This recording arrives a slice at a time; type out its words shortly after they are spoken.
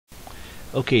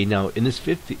Okay, now in this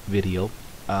fifth video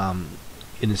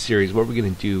in the series, what we're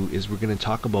going to do is we're going to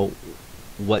talk about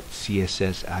what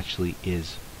CSS actually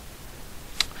is.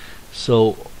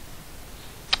 So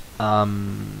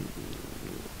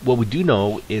what we do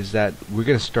know is that we're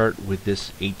going to start with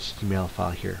this HTML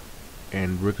file here,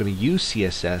 and we're going to use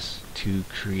CSS to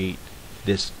create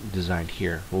this design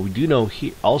here. What we do know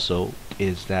here also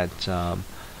is that I'm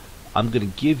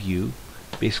going to give you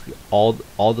basically all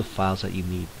the files that you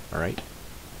need. All right.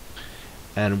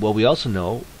 And what we also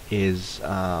know is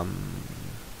I'm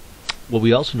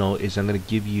going to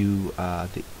give you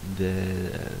the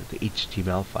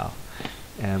HTML file.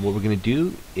 And what we're going to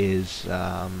do is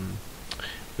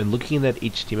when looking at that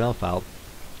HTML file,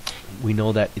 we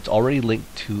know that it's already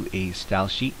linked to a style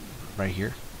sheet right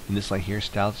here in this line here,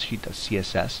 style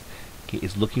sheet.css. Okay,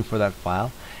 is looking for that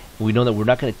file. And we know that we're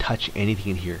not going to touch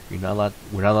anything in here. We're not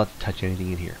allowed to touch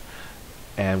anything in here.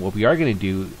 And what we are going to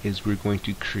do is we're going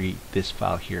to create this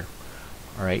file here.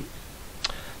 Alright,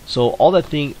 so all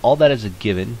that is a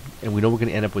given, and we know we're going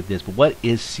to end up with this. But what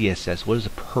is CSS? What is the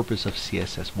purpose of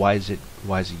CSS? Why is it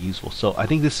useful? So I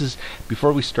think this is,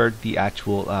 before we start the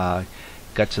actual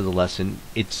guts of the lesson,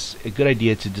 it's a good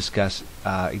idea to discuss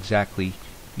exactly,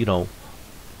 you know,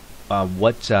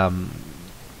 what is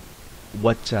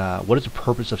the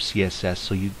purpose of CSS,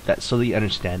 so that you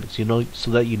understand it,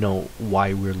 so that you know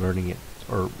why we're learning it,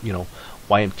 or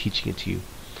why I'm teaching it to you.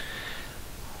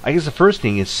 I guess the first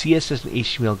thing is CSS and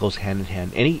HTML goes hand in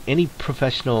hand. Any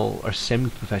professional or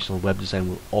semi-professional web design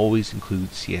will always include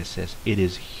CSS. It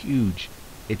is huge.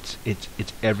 It's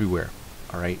everywhere.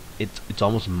 All right. It's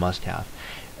almost a must-have.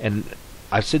 And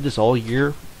I've said this all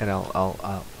year, and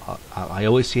I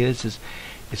always say this is,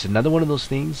 it's another one of those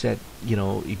things that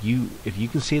if you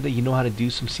can say that you know how to do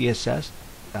some CSS,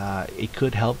 it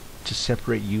could help to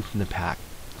separate you from the pack.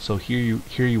 So here you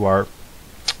are,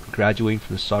 graduating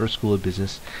from the Sauder School of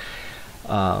Business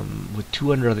with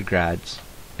 200 other grads,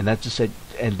 and that's just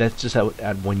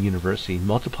at one university.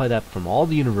 Multiply that from all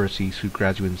the universities who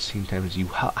graduate at the same time as you.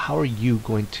 How are you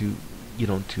going to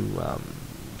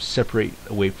separate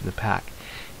away from the pack?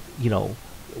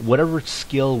 Whatever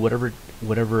skill, whatever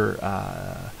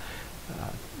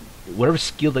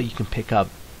skill that you can pick up,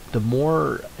 the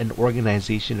more an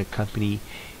organization, a company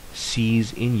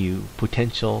sees in you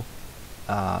potential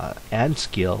and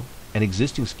skill and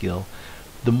existing skill,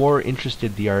 the more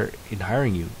interested they are in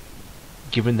hiring you,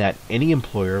 given that any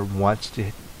employer wants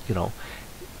to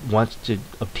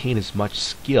obtain as much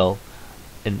skill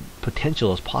and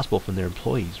potential as possible from their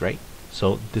employees, right?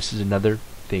 So this is another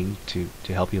thing to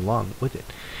help you along with it.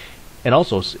 And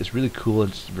also it's really cool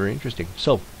and it's very interesting.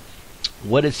 So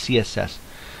what is CSS?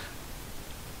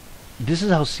 This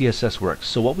is how CSS works.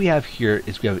 So what we have here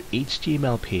is we have an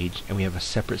HTML page and we have a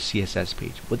separate CSS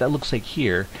page. What that looks like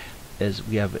here is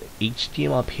we have an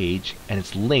HTML page and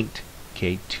it's linked,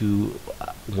 okay, to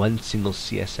one single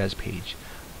CSS page.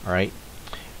 Alright,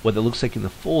 what it looks like in the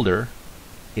folder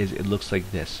is it looks like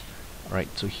this.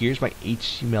 Alright, so here's my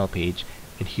HTML page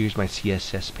and here's my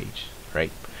CSS page.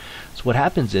 Right. So what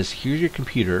happens is, here's your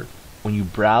computer. When you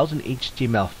browse an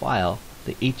HTML file,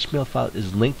 the HTML file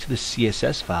is linked to the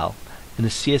CSS file, and the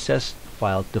CSS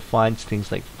file defines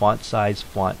things like font size,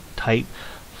 font type,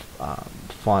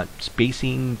 font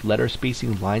spacing, letter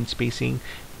spacing, line spacing,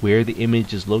 where the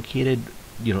image is located.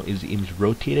 Is the image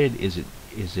rotated? Is it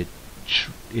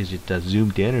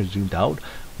zoomed in or zoomed out?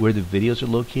 Where the videos are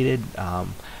located?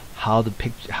 How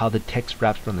the text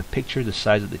wraps around the picture, the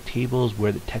size of the tables,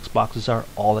 where the text boxes are,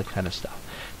 all that kind of stuff.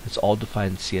 It's all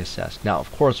defined in CSS. Now,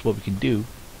 of course, what we can do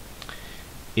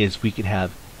is we can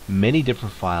have many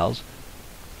different files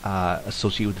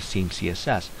associated with the same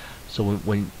CSS. So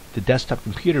when the desktop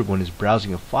computer, when it's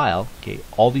browsing a file, okay,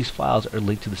 all these files are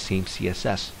linked to the same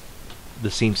CSS,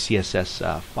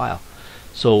 file.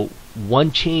 So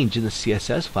one change in the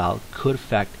CSS file could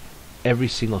affect every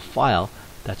single file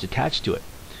that's attached to it.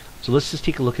 So let's just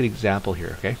take a look at an example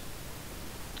here, okay?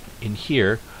 In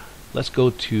here, let's go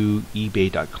to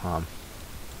ebay.com.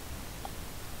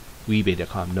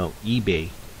 ebay.com.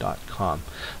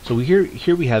 So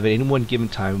here we have at any one given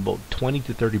time about 20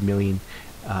 to 30 million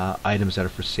items that are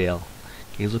for sale.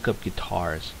 Okay, let's look up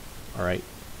guitars. All right,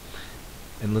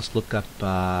 and let's look up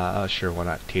sure, why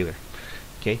not, Taylor.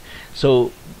 Okay,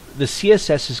 so the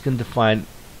CSS is going to define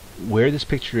where this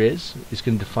picture is. It's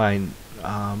going to define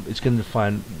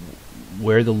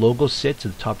where the logo sits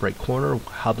at the top right corner,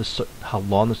 how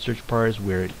long the search bar is,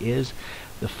 where it is,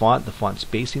 the font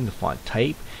spacing, the font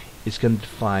type. It's going to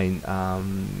define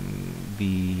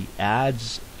the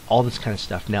ads, all this kind of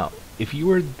stuff. Now, if you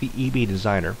were the eBay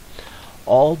designer,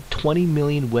 all 20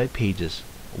 million web pages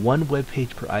one web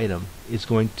page per item is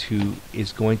going to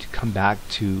come back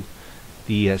to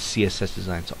the CSS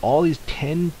design. So all these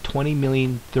 10, 20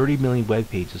 million, 30 million web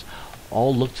pages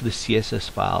all look to the CSS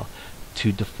file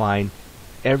to define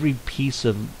every piece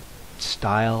of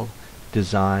style,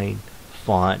 design,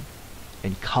 font,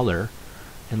 and color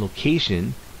and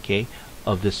location, okay,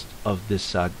 of this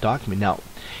document. Now,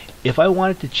 if I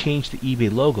wanted to change the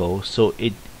eBay logo so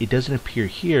it doesn't appear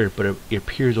here, but it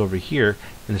appears over here,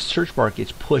 and the search bar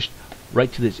gets pushed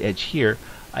right to this edge here,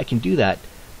 I can do that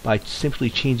by simply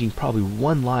changing probably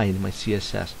one line in my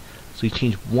CSS. So you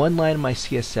change one line in my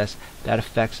CSS, that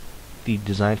affects the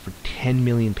design for 10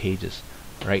 million pages.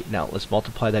 Alright, now let's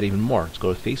multiply that even more. Let's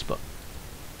go to Facebook.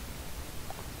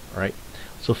 Alright,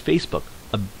 so Facebook,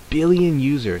 1 billion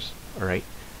users. Alright,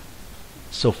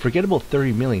 so forget about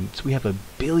 30 million. So we have 1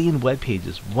 billion web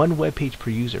pages, one web page per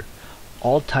user,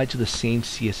 all tied to the same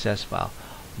CSS file.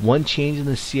 One change in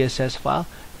the CSS file,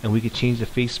 and we could change the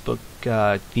Facebook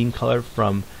theme color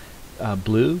from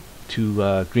blue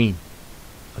to green.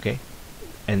 Okay,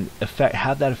 and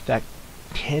have that affect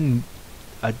 1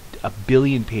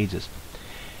 billion pages.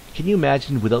 Can you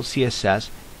imagine without CSS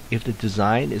if the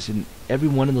design is in every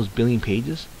one of those billion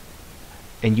pages,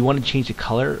 and you want to change the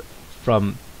color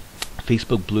from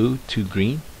Facebook blue to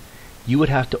green? You would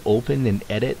have to open and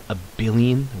edit 1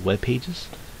 billion web pages.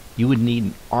 You would need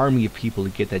an army of people to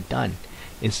get that done.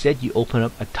 Instead, you open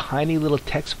up a tiny little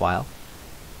text file,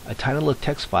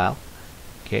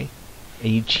 okay,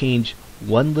 and you change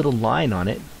one little line on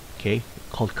it, okay,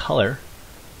 called color,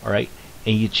 all right,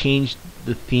 and you change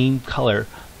the theme color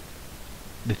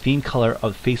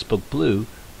of Facebook blue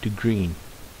to green,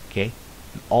 okay.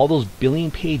 And all those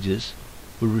billion pages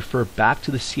would refer back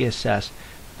to the CSS,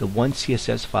 the one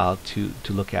CSS file to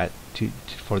look at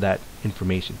for that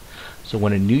information. So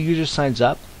when a new user signs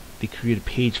up, they create a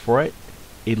page for it.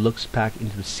 It looks back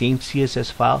into the same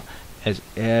CSS file as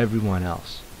everyone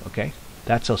else. Okay,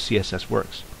 that's how CSS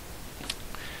works.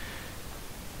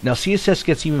 Now CSS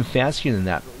gets even fancier than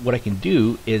that. What I can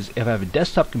do is, if I have a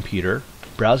desktop computer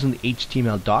browsing the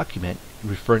HTML document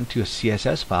referring to a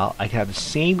CSS file, I can have the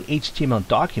same HTML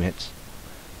documents,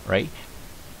 right?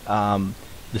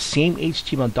 The same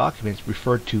HTML documents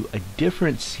refer to a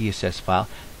different CSS file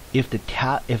if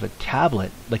a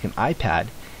tablet like an iPad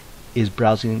is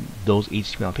browsing those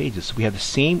HTML pages. So we have the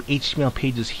same HTML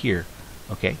pages here,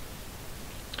 okay?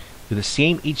 With the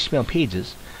same HTML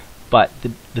pages, but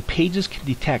the pages can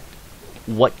detect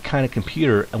what kind of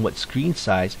computer and what screen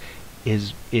size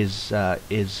is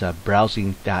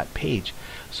browsing that page.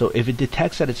 So if it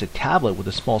detects that it's a tablet with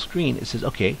a small screen, it says,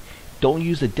 okay, don't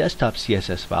use the desktop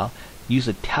CSS file, use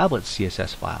a tablet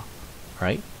CSS file,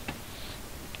 right?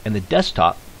 And the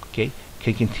desktop, okay,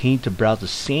 can continue to browse the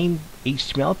same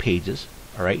HTML pages,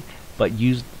 all right, but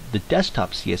use the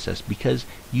desktop CSS, because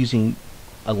using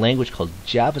a language called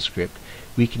JavaScript,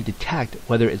 we can detect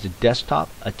whether it's a desktop,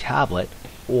 a tablet,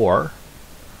 or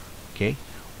a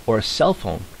cell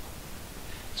phone.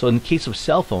 So in the case of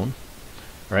cell phone,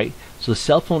 right, so the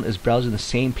cell phone is browsing the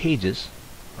same pages,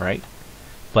 all right,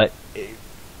 but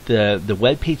the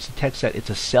web page detects that it's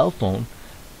a cell phone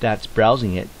that's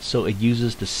browsing it, so it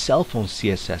uses the cell phone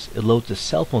CSS. It loads the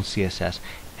cell phone CSS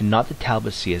and not the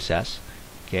tablet CSS,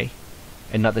 okay,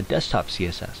 and not the desktop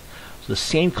CSS. So the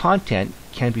same content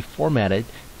can be formatted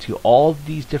to all of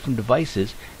these different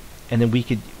devices, and then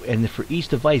for each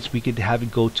device we could have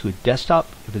it go to a desktop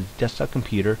if it's a desktop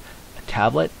computer, a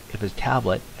tablet if it's a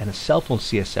tablet, and a cell phone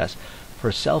CSS for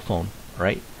a cell phone,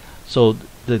 right? So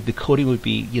the coding would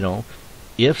be, you know,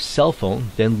 if cell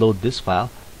phone, then load this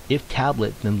file. If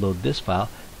tablet, then load this file.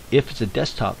 If it's a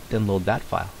desktop, then load that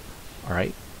file.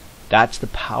 Alright? That's the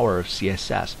power of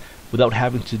CSS without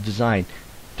having to design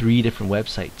 3 different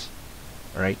websites.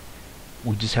 Alright?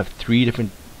 We just have 3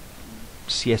 different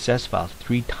CSS files,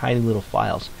 3 tiny little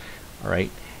files.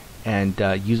 Alright? And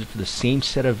use it for the same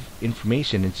set of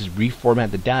information and just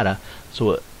reformat the data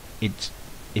so it's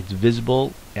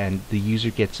visible and the user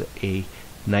gets a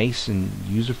nice and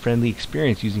user-friendly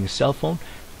experience using a cell phone,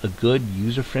 a good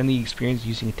user-friendly experience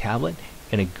using a tablet,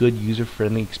 and a good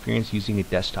user-friendly experience using a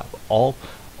desktop, all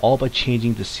by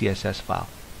changing the CSS file.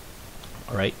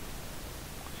 Alright,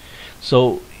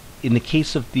 so in the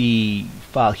case of the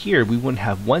file here, we wouldn't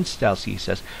have one style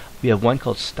CSS, we have one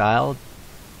called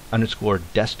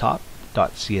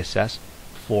style_desktop.css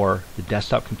for the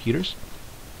desktop computers.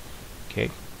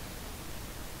 Okay,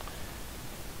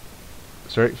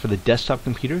 sorry, for the desktop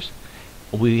computers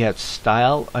we have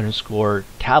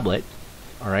style_tablet,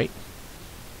 alright,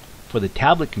 for the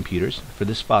tablet computers, for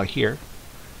this file here,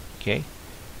 okay,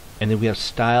 and then we have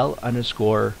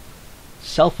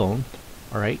style_cellphone,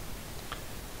 alright,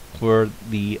 for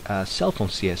the cell phone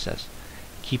CSS,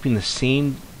 keeping the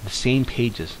same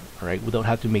pages, all right, without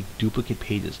having to make duplicate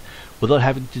pages, without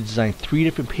having to design 3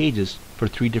 different pages for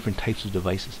 3 different types of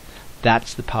devices.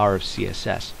 That's the power of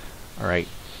CSS, all right.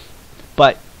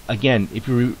 But again, if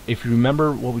you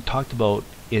remember what we talked about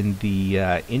in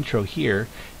the intro here,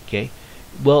 okay,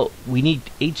 well, we need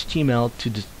HTML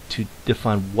to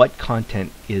define what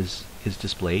content is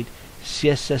displayed.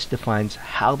 CSS defines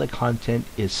how the content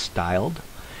is styled,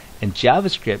 and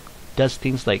JavaScript does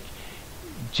things like,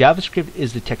 JavaScript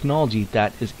is the technology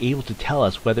that is able to tell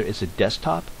us whether it's a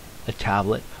desktop, a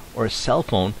tablet, or a cell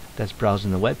phone that's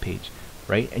browsing the web page,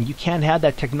 right? And you can't have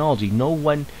that technology. No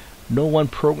one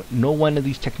of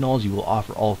these technology will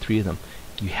offer all 3 of them.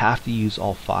 You have to use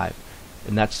all 5,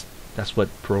 and that's what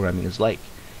programming is like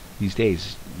these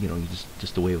days. You know,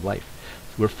 just the way of life.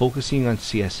 So we're focusing on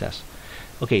CSS.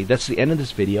 Okay, that's the end of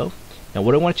this video. Now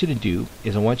what I want you to do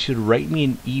is I want you to write me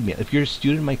an email. If you're a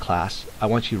student in my class, I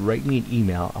want you to write me an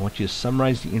email. I want you to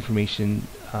summarize the information,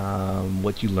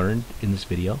 what you learned in this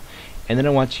video, and then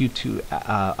I want you to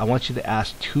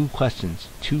ask 2 questions,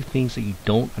 2 things that you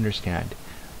don't understand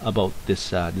about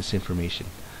this information.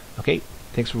 Okay,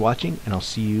 thanks for watching, and I'll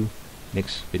see you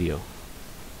next video.